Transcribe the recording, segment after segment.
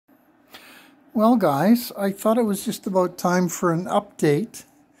Well, guys, I thought it was just about time for an update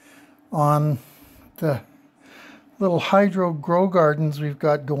on the little hydro grow gardens we've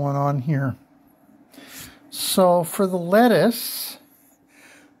got going on here. So for the lettuce,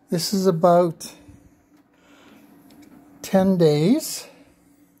 this is about 10 days.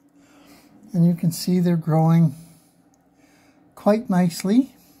 And you can see they're growing quite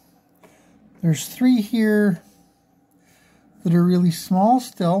nicely. There's 3 here that are really small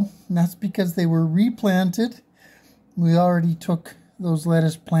still, and that's because they were replanted. We already took those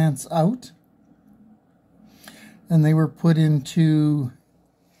lettuce plants out, and they were put into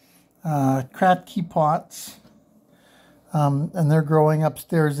Kratky pots, and they're growing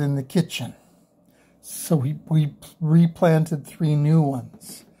upstairs in the kitchen. So we replanted 3 new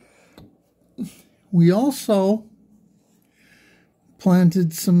ones. We also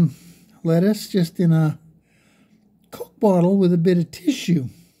planted some lettuce just in a Coke bottle with a bit of tissue,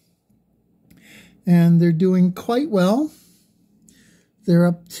 and they're doing quite well. They're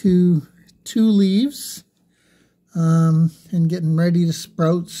up to 2 leaves and getting ready to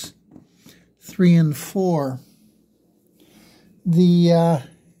sprout 3 and 4. The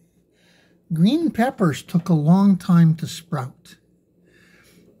green peppers took a long time to sprout,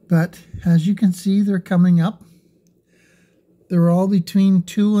 but as you can see, they're coming up. They're all between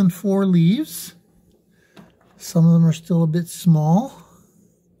 2 and 4 leaves. Some of them are still a bit small,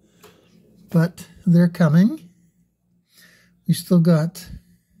 but they're coming. We still got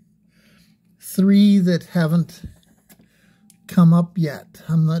 3 that haven't come up yet.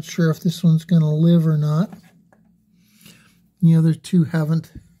 I'm not sure if this one's going to live or not. The other 2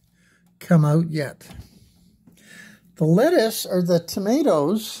 haven't come out yet. The lettuce, or the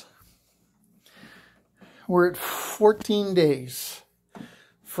tomatoes, we're at 14 days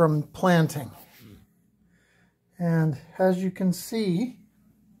from planting. And as you can see,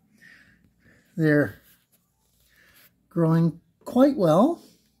 they're growing quite well.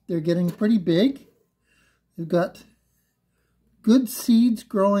 They're getting pretty big. They've got good seeds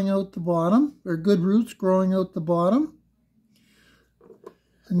growing out the bottom, or good roots growing out the bottom,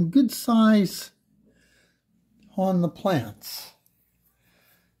 and good size on the plants.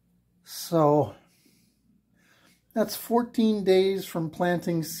 So that's 14 days from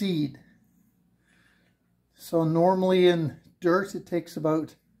planting seed. So normally in dirt it takes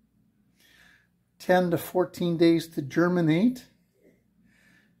about 10 to 14 days to germinate.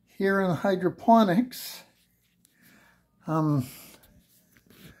 Here in hydroponics,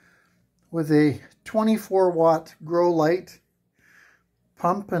 with a 24-watt grow light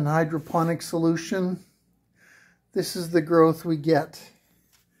pump and hydroponic solution, this is the growth we get.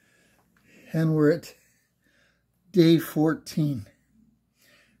 And we're at day 14.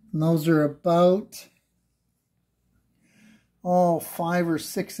 And those are about 5 or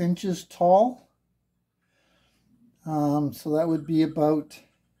 6 inches tall. So that would be about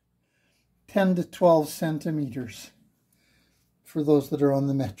 10 to 12 centimeters for those that are on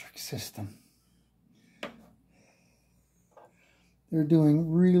the metric system. They're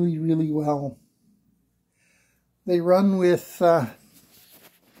doing really, really well. They run with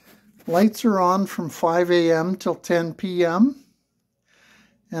lights are on from 5 a.m. till 10 p.m.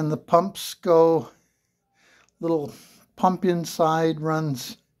 and the pumps go, little pump inside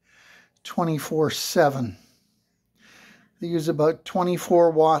runs 24/7. They use about 24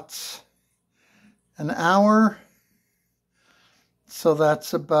 watts an hour, so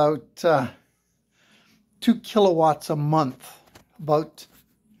that's about 2 kilowatts a month, about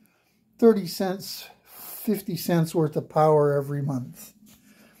 30 cents, 50 cents worth of power every month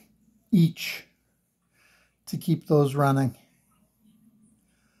each to keep those running.